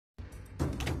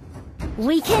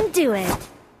We can do it!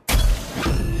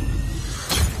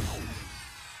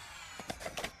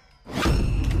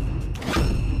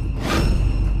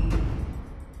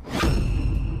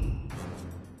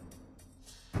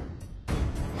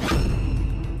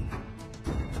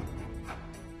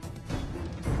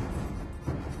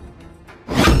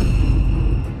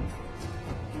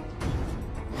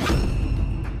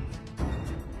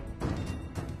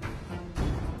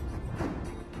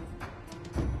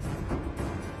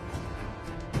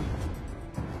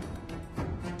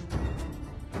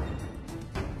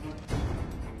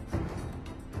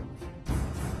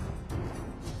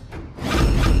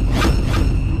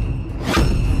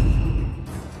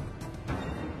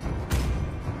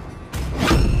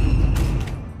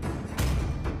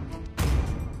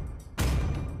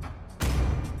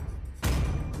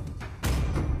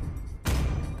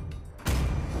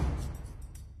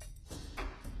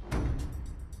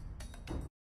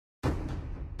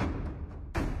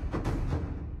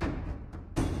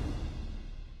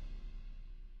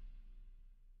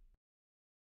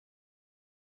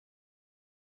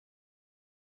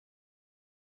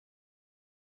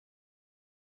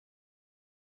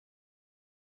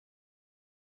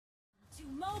 To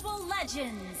Mobile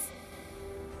Legends!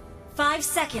 5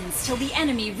 seconds till the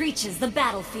enemy reaches the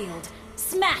battlefield.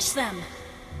 Smash them!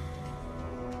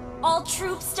 All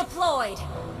troops deployed!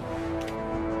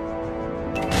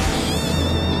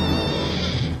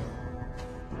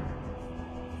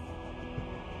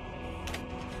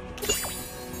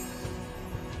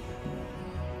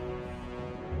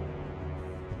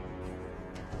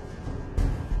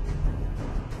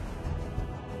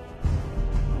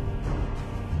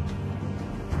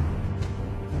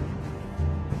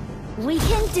 We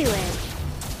can do it!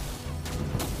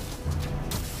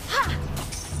 Ha!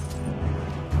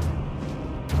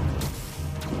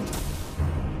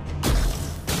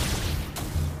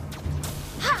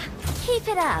 Ha! Keep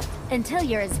it up until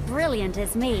you're as brilliant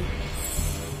as me.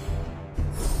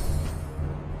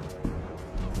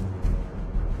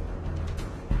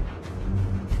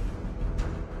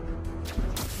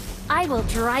 I will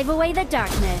drive away the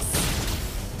darkness.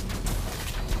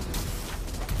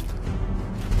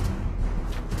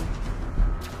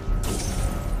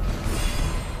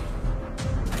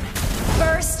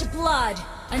 First blood!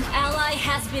 An ally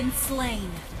has been slain.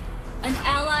 An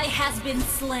ally has been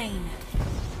slain.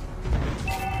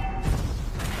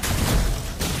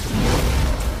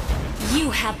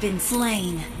 You have been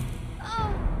slain.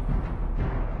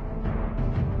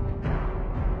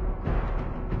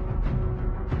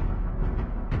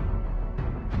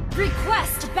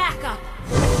 Request backup!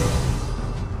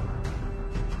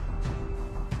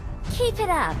 Keep it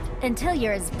up until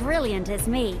you're as brilliant as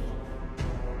me.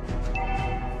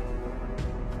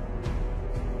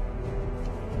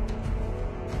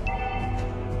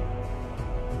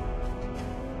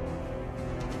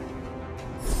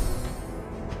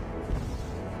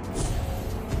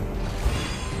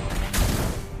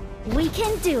 We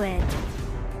can do it!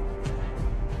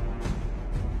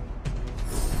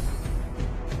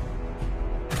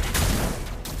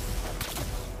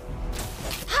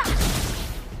 Ha!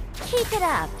 Keep it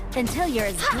up until you're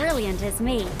as brilliant as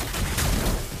me.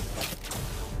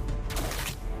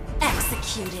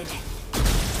 Executed.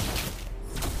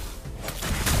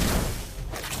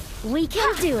 We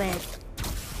can do it!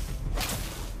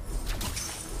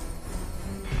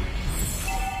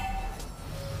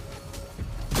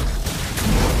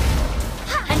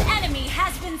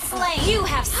 Slain. You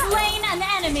have slain an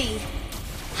enemy!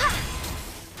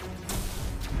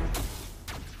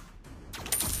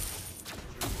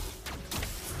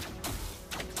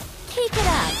 Keep it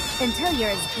up until you're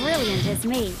as brilliant as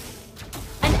me.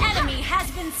 An enemy has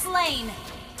been slain!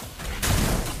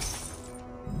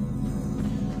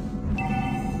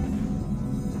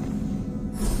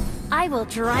 I will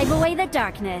drive away the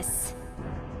darkness.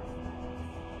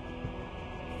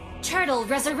 Turtle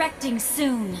resurrecting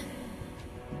soon.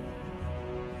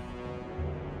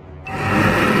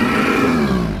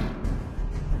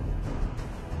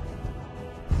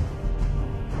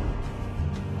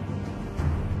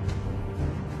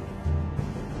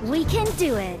 We can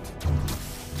do it!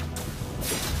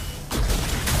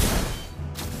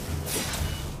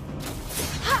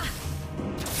 Ha!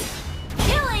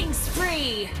 Killing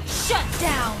spree! Shut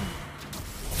down!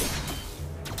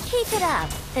 Keep it up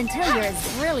until you're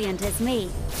as brilliant as me.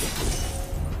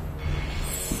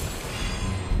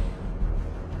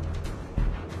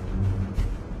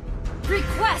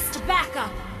 Request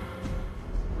backup!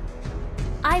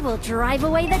 I will drive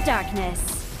away the darkness.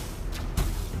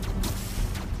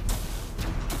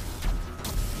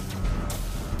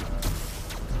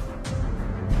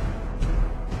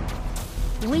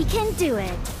 We can do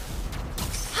it.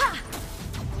 Ha!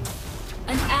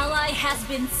 An ally has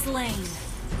been slain.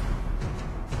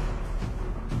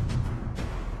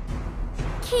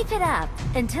 Keep it up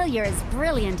until you're as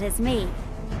brilliant as me.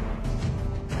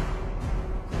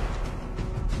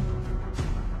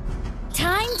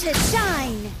 Time to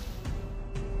shine!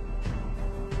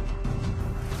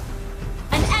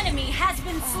 An enemy has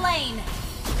been slain.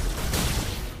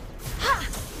 Ha!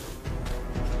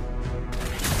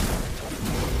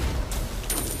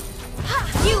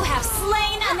 Ha! You have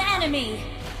slain an enemy.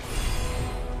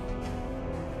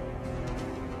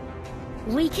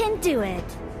 We can do it.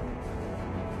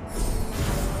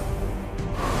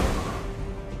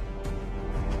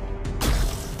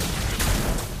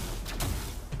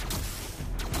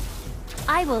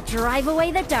 I will drive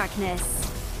away the darkness.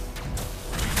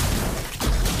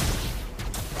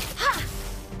 Ha!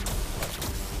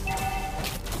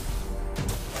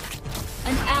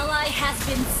 An ally has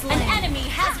been slain. An enemy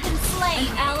has been slain.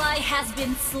 An ally has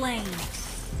been slain.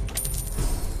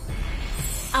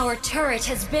 Our turret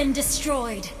has been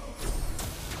destroyed.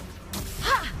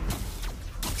 Ha!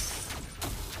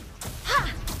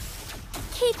 Ha!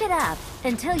 Keep it up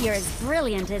until you're as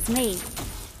brilliant as me.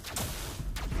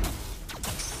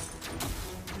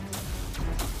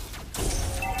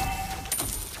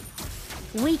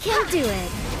 We can do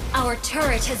it. Our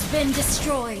turret has been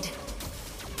destroyed.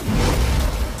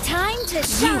 Time to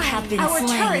shine. You have been slain. Our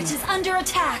turret is under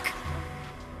attack.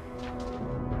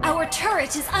 Our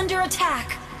turret is under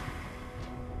attack.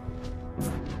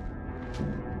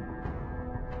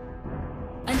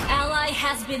 An ally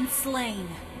has been slain.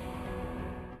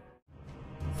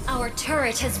 Our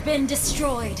turret has been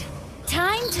destroyed.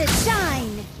 Time to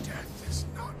shine. Death is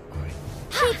not mine.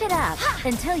 Keep it up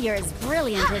until you're as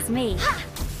brilliant as me.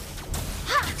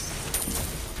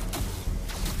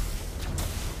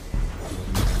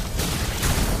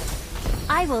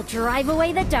 I will drive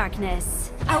away the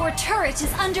darkness. Our turret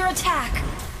is under attack.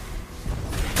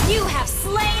 You have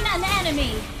slain an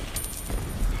enemy.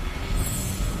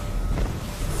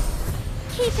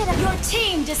 Keep it up. Your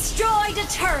team destroyed a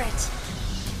turret.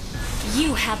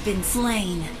 You have been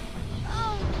slain.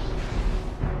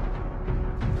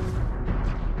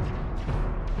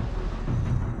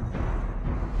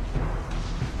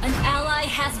 An ally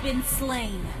has been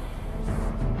slain.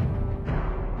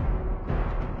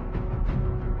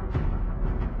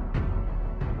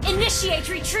 Initiate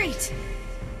retreat!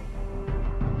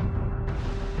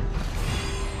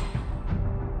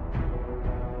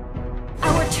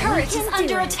 Our turret is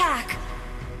under attack.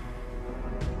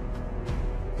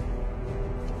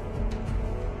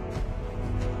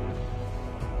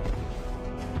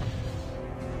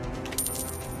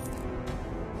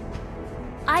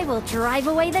 I will drive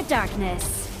away the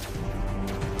darkness.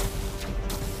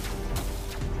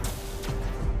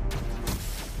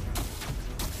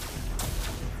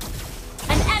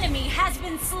 An enemy has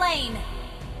been slain.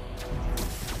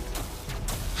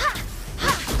 Ha!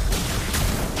 Ha!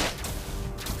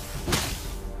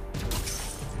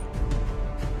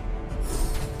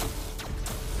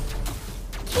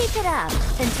 Keep it up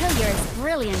until you're as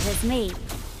brilliant as me.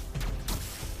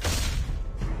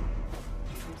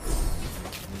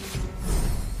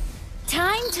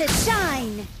 Time to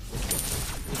shine!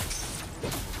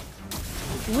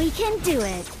 We can do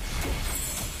it.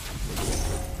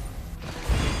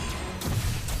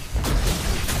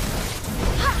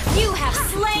 You have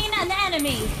slain an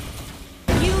enemy.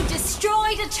 You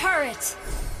destroyed a turret.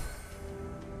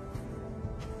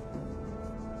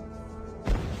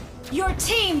 Your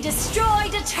team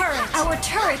destroyed a turret. Our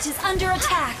turret is under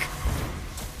attack.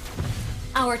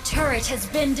 Our turret has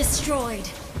been destroyed.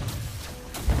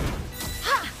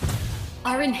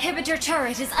 Our inhibitor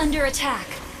turret is under attack.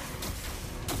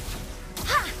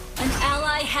 An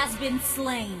ally has been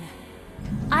slain.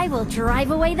 I will drive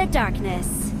away the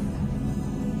darkness.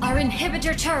 Our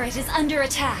inhibitor turret is under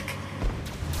attack.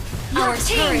 Our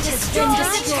turret has been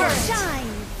destroyed. Shine!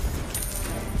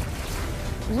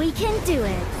 We can do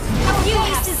it. Our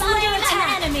base is under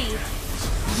attack. An enemy.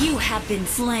 You have been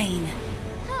slain.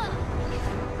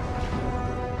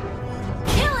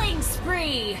 Killing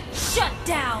spree. Shut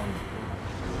down.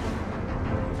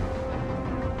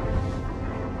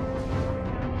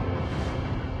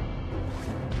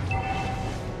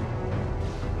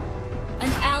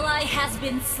 An ally has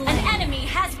been slain. An enemy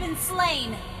has been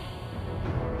slain.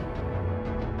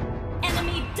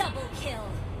 Enemy double kill.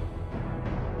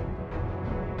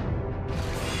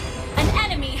 An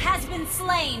enemy has been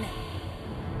slain.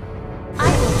 I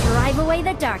will drive away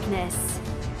the darkness.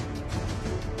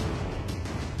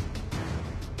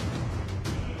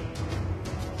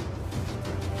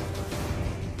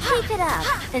 Keep it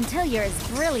up until you're as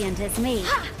brilliant as me.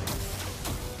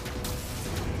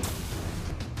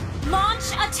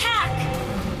 Launch attack!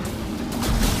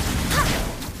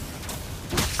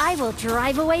 I will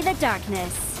drive away the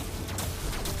darkness.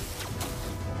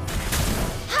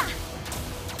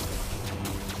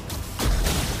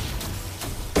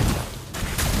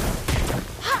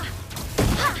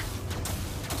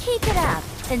 Keep it up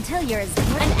until you're as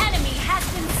An enemy has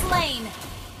been slain.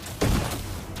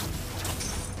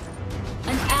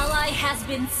 An ally has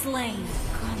been slain.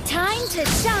 time to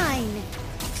shine.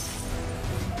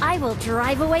 I will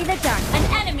drive away the dark. An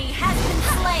enemy has been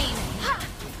slain.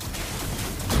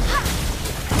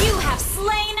 You have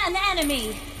slain an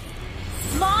enemy.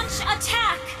 Launch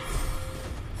attack.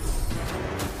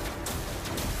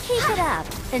 Keep it up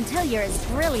until you're as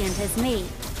brilliant as me.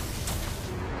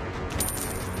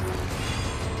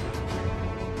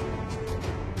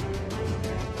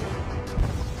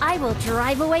 I will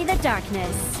drive away the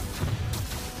darkness.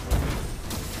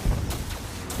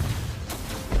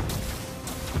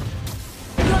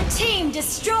 Your team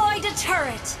destroyed a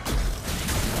turret.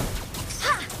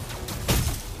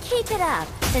 Keep it up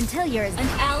until you're as... An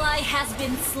ally has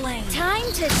been slain. Time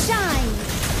to shine!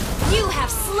 You have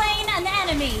slain an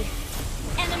enemy.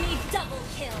 Enemy double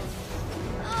kill.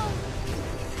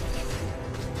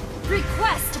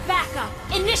 Request backup.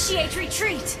 Initiate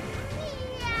retreat.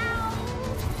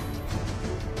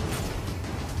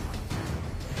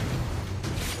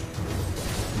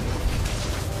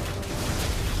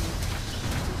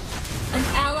 An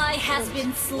ally has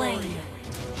been slain.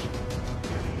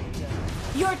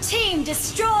 Your team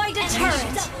destroyed a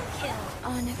turret. Double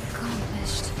kill.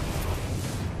 Unaccomplished.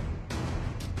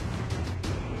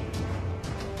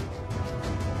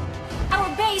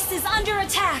 Our base is under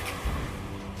attack.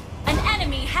 An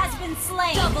enemy has been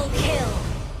slain. Double kill.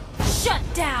 Shut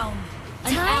down.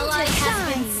 An Time ally to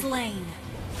has been shine. slain.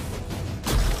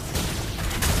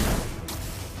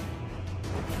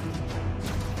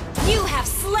 You have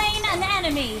slain an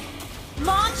enemy.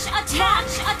 Launch attack.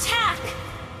 Launch attack.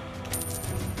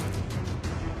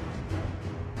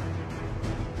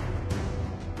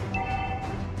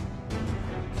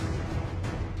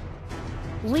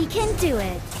 We can do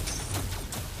it.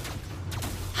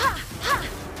 Ha ha.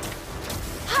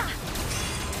 Ha.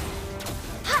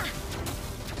 Ha.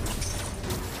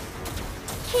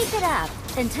 Keep it up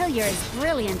until you're as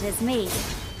brilliant as me.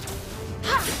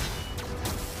 Ha.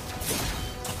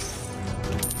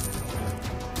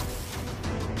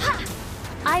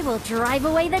 I will drive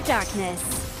away the darkness.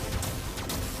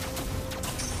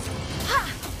 Ha.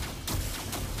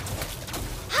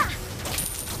 Ha.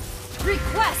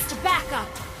 Request backup.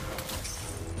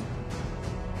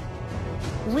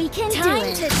 We can Time do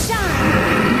it. to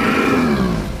shine.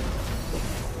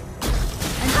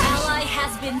 An ally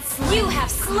has been slain. You have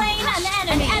slain an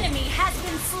enemy. An enemy has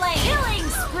been slain. Killing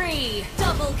spree.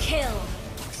 Double kill.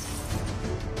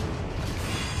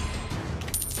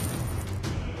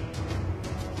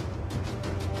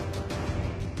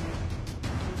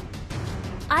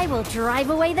 I will drive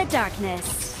away the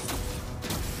darkness.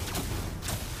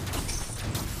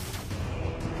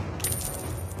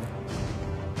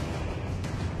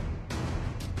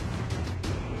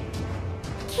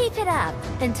 Keep it up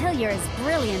until you're as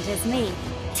brilliant as me.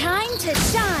 Time to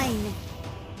shine!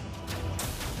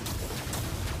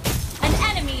 An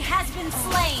enemy has been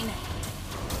slain.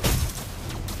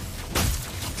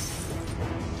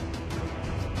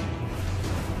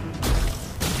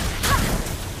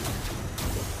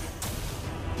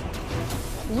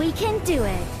 We can do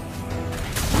it.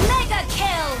 Mega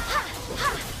kill.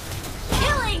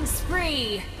 Killing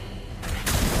spree.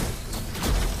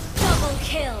 Double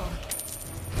kill.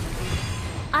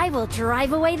 I will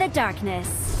drive away the darkness.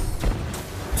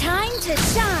 Time to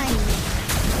shine!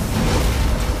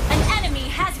 An enemy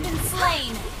has been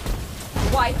slain.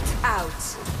 Wiped out.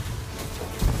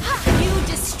 You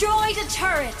destroyed a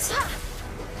turret.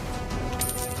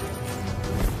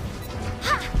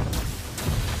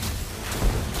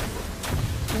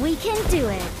 We can do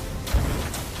it.